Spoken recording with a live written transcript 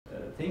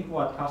think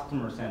what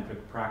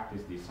customer-centric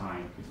practice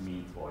design could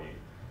mean for you.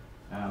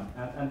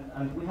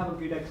 And we have a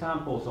good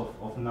examples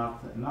of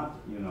not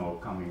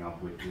coming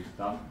up with this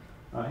stuff.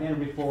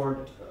 Henry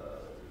Ford,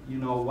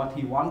 what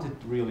he wanted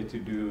really to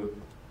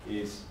do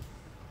is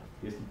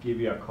to give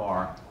you a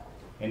car,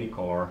 any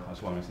car,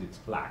 as long as it's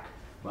black.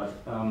 But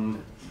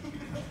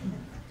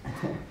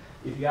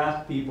if you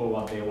ask people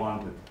what they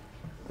wanted,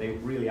 they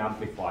really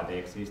amplify the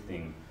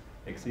existing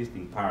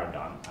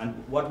paradigm. And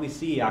what we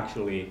see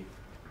actually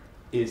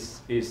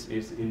is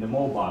in the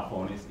mobile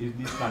phone is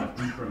this kind of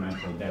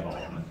incremental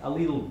development, a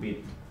little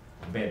bit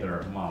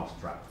better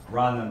mousetrap,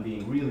 rather than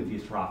being really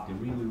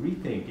disruptive, really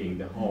rethinking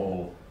the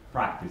whole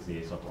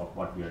practices of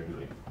what we are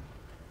doing.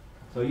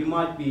 So you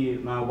might be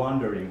now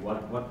wondering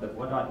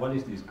what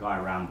is this guy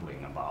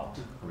rambling about,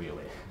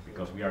 really?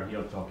 Because we are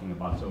here talking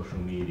about social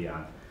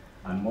media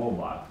and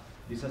mobile.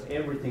 This has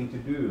everything to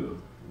do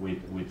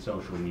with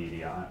social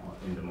media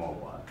in the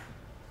mobile.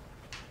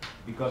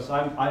 Because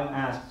I'm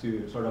asked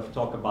to sort of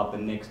talk about the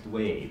next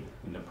wave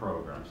in the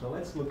program. So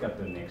let's look at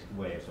the next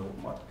wave. So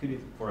what could it,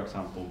 for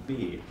example,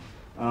 be?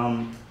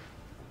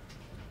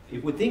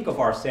 If we think of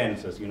our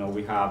senses,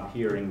 we have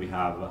hearing, we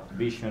have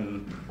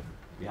vision,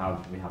 we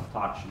have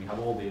touch, we have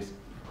all these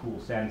cool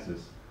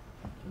senses.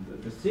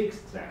 The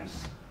sixth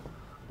sense,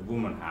 the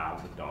women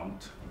have,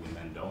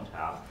 women don't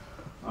have,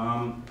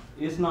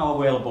 is now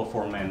available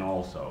for men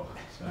also,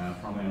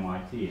 from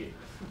MIT.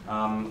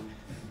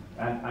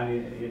 And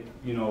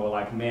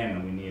like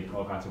men, we need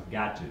all kinds of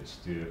gadgets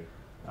to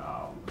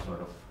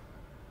sort of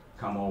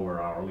come over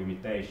our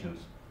limitations.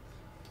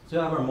 So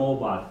you have a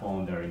mobile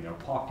phone there in your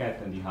pocket,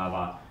 and you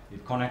have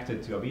it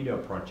connected to a video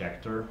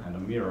projector and a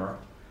mirror,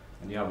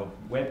 and you have a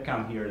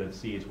webcam here that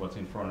sees what's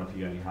in front of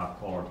you, and you have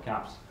colored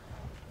caps.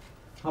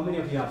 How many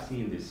of you have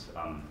seen this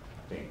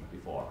thing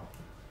before?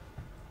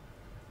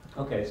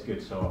 Okay, it's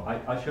good. So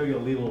I show you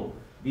a little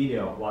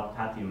video of what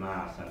Patty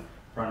Maas and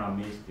Pranav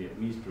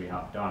Mistry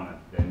have done at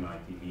the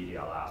MIT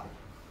Media Lab.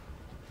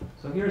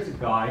 So here's a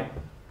guy.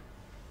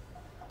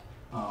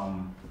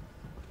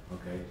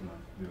 Okay, he's not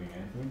doing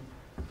anything.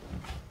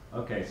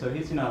 Okay, so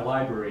he's in a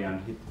library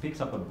and he picks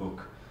up a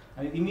book.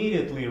 And it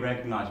immediately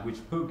recognizes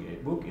which book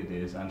it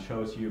is and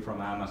shows you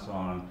from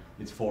Amazon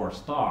it's 4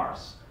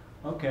 stars.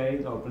 Okay,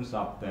 it opens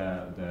up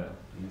the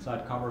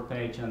inside cover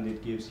page and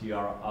it gives you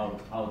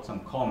out some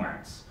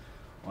comments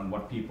on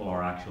what people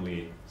are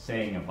actually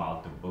saying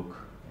about the book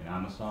in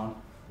Amazon.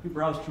 You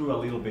browse through a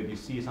little bit, you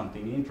see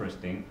something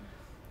interesting.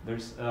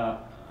 There's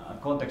a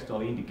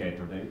contextual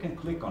indicator there. You can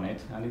click on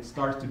it and it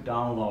starts to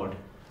download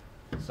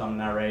some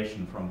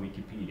narration from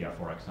Wikipedia,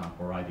 for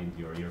example, right into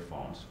your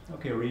earphones.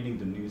 Okay, reading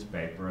the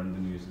newspaper, and the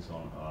news is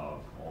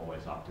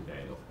always up to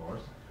date, of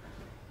course.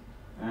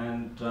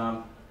 And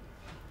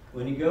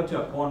when you go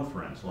to a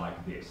conference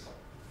like this,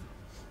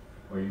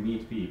 where you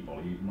meet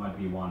people, you might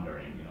be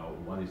wondering,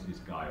 what is this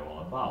guy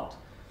all about?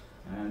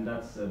 And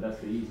that's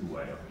the easy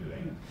way of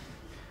doing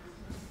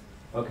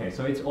it. Okay,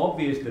 so it's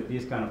obvious that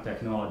this kind of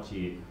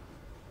technology,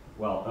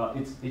 well,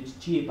 it's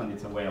cheap and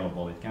it's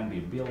available. It can be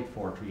built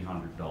for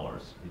 $300.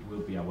 It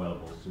will be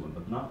available soon,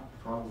 but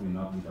probably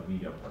not with a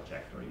video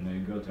projector. You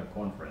go to a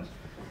conference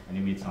and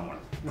you meet someone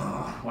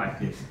like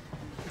this,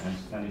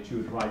 and you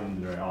shoot right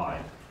into their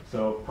eye.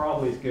 So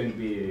probably it's going to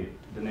be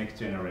the next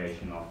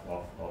generation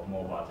of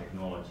mobile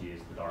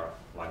technologies that are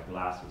like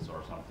glasses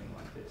or something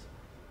like this.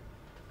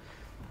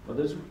 But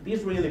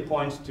this really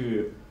points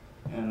to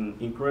an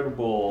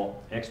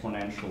incredible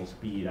exponential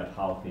speed at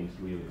how things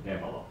really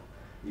develop.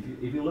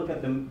 If you look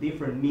at the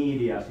different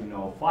medias,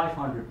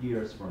 500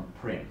 years from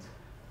print,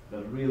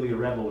 that really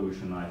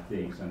revolutionized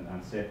things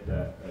and set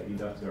the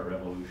industrial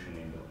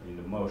revolution in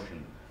the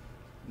motion.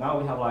 Now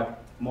we have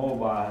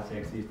mobile has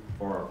existed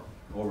for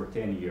over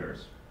 10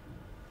 years.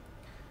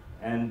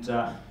 And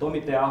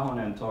Tomi T.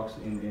 Ahonen talks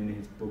in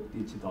his book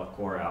Digital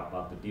Korea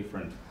about the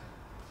different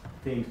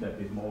things that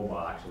this mobile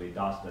actually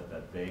does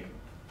that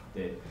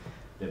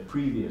the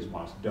previous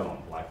ones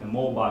don't. Like the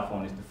mobile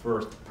phone is the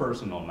first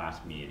personal mass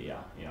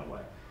media in a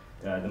way.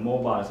 The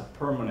mobile is a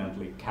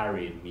permanently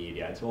carried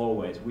media. It's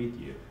always with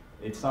you.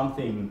 It's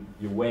something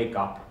you wake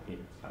up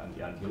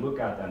and you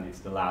look at, and it's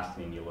the last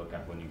thing you look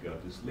at when you go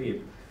to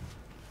sleep.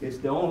 It's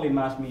the only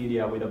mass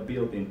media with a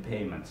built-in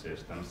payment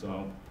system.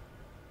 So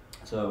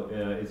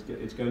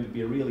it's going to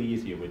be really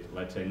easy with,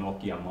 let's say,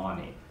 Nokia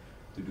Money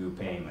to do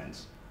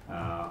payments,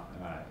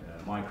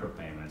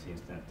 micropayments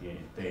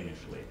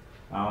instantaneously.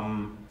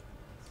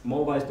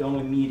 Mobile is the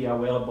only media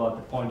available at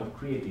the point of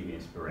creative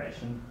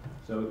inspiration.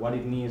 So what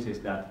it means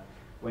is that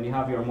when you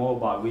have your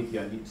mobile with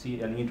you and you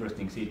see an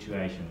interesting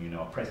situation,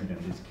 a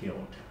president is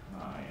killed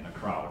in a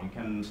crowd, you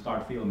can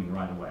start filming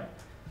right away.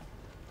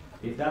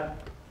 If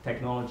that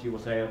technology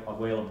was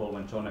available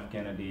when John F.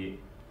 Kennedy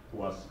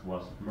was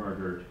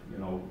murdered,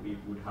 we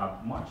would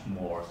have much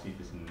more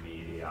citizen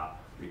media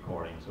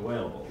recordings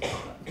available.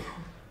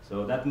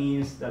 So that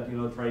means that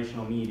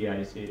traditional media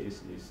is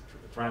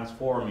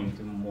transforming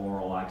to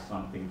more like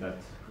something that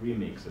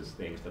remixes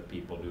things that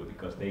people do,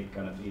 because they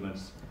kind of even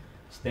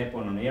step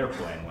on an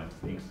airplane when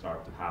things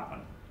start to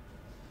happen.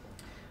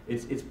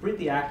 it's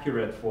pretty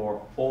accurate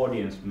for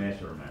audience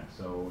measurement.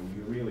 So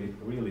you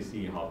really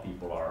see how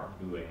people are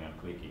doing and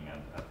clicking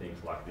and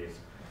things like this.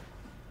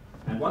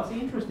 And what's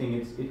interesting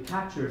is it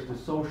captures the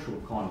social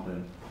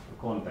content, the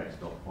context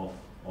of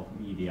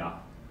media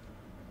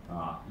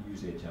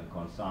usage and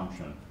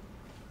consumption.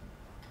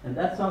 And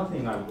that's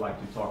something I would like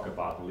to talk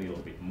about a little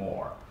bit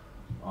more.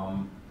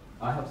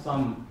 I have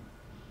some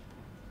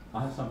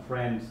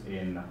friends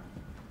in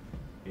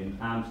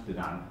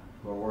Amsterdam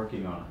who are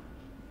working on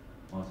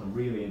some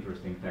really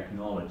interesting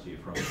technology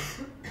from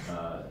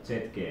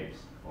Zgames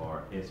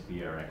or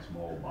SPRX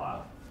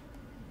Mobile.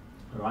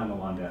 Raimo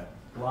van der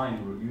Klein,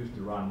 who used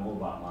to run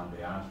Mobile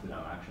Monday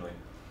Amsterdam, actually.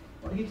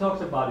 What he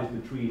talks about is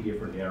the three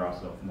different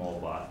eras of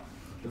mobile.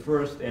 The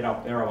first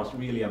era was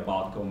really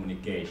about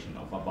communication,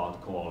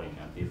 about calling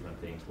and different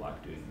things like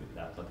doing with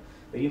that. But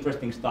the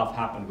interesting stuff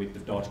happened with the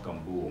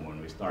dot-com boom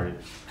when we started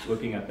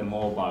looking at the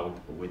mobile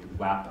with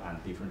WAP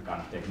and different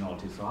kind of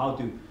technologies. So how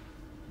to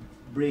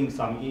bring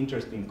some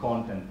interesting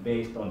content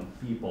based on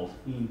people's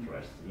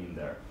interests in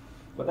there.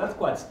 But that's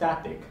quite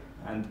static,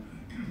 and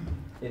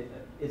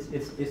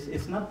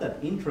it's not that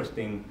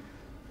interesting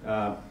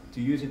to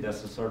use it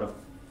as a sort of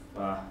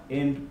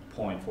end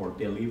point for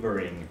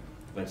delivering,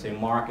 let's say,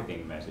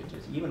 marketing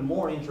messages. Even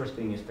more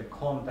interesting is the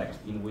context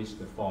in which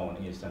the phone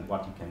is and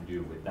what you can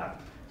do with that.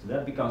 So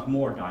that becomes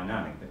more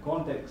dynamic. The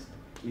context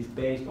is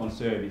based on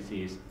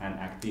services and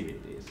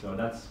activities. So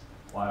that's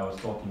why I was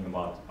talking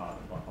about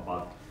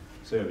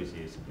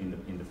services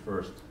in the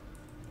first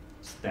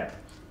step.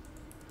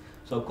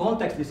 So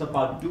context is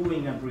about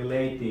doing and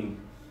relating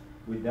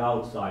with the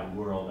outside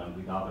world and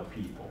with other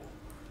people.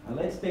 And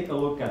let's take a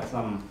look at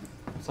some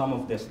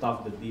of the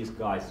stuff that these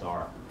guys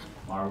are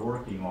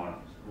working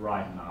on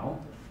right now.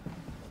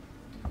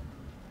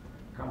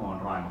 Come on,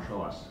 Raimo,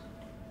 show us.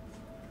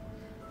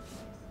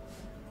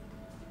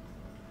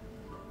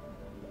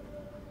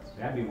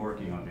 So I've been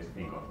working on this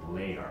thing called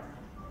layer.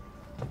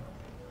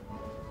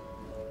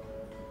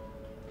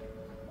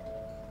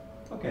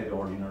 Okay, the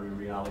ordinary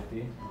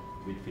reality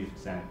with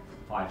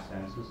five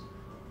senses.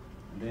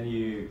 And then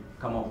you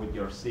come up with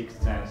your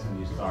sixth sense and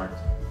you start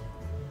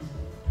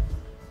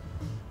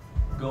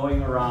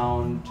going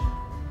around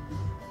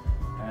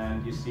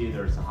and you see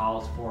there's a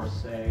house for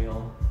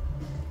sale.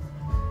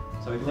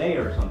 So it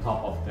layers on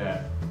top of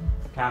the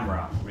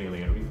camera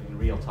really in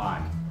real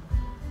time.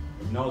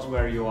 It knows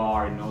where you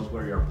are, it knows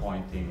where you're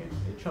pointing,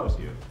 it shows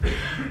you.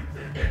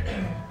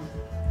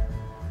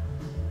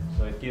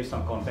 So it gives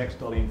some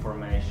contextual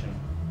information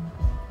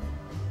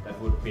that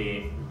would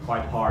be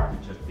quite hard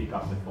to just pick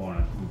up the phone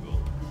and Google.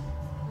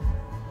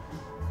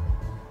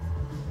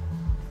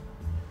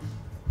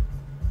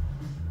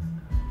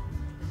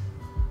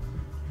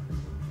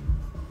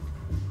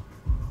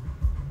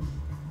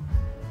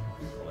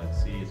 So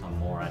let's see some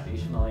more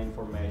additional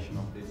information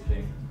of this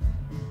thing.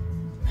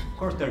 Of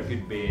course there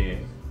could be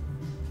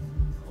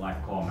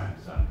like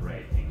comments and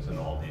ratings and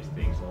all these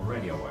things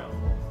already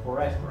available for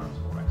restaurants,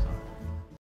 for example.